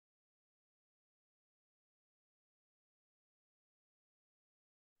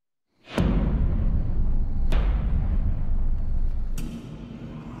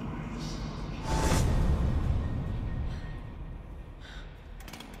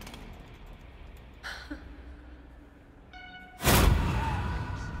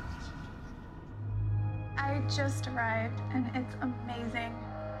just arrived, and it's amazing.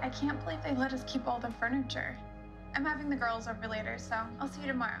 I can't believe they let us keep all the furniture. I'm having the girls over later, so I'll see you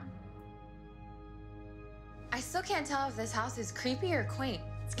tomorrow. I still can't tell if this house is creepy or quaint.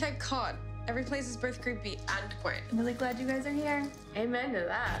 It's Cape Cod. Every place is both creepy and quaint. I'm really glad you guys are here. Amen to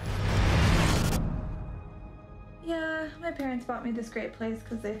that. Yeah, my parents bought me this great place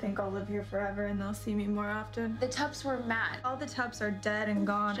because they think I'll live here forever and they'll see me more often. The Tups were mad. All the Tups are dead and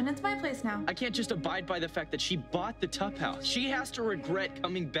gone, and it's my place now. I can't just abide by the fact that she bought the Tup house. She has to regret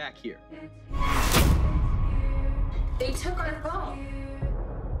coming back here. They took our phone.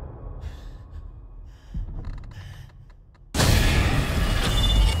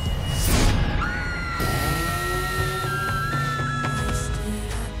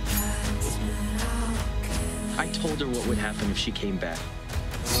 I told her what would happen if she came back.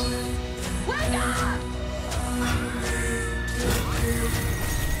 Wake up!